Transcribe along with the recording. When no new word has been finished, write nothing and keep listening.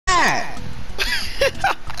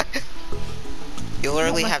you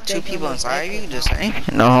literally have two people inside of you, just saying.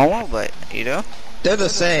 No homo, but you know. They're the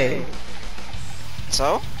same.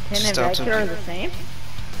 So? Tin and Vector are the same?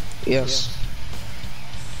 Yes.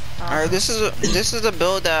 Alright, this is a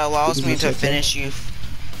build that allows me to finish you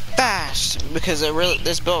fast because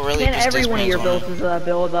this build really. Tin, every one of your builds is a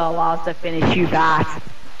build that allows to finish you fast.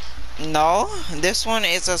 No, this one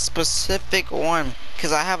is a specific one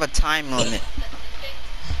because I have a time limit.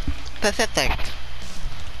 Pathetic.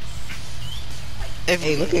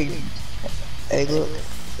 Hey, look at. Hey, look.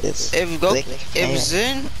 If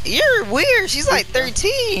Zen, you're weird. She's like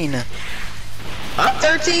 13. I'm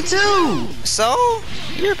 13 too. So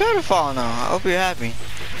you're a pedophile now. I hope you're happy.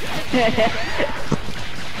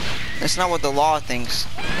 That's not what the law thinks.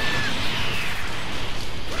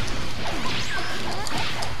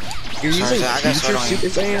 You're using future super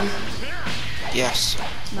fan? Yes.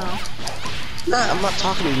 No. Nah, I'm not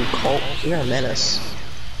talking to you, Colt. You're a menace.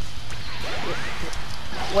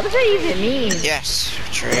 What does that even mean? Yes.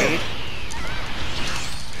 Trade.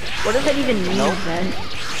 What does that even mean, Nope. then?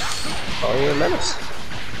 Oh, you're a menace.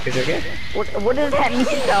 Cause you're gay. What does that mean,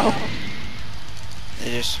 though?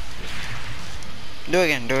 They just do it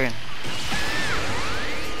again. Do it again.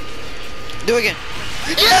 Do it again.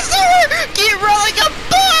 Yes, sir! Get rolling a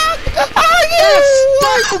bug! Oh,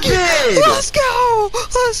 Yes! Let's go!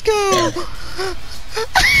 Let's go!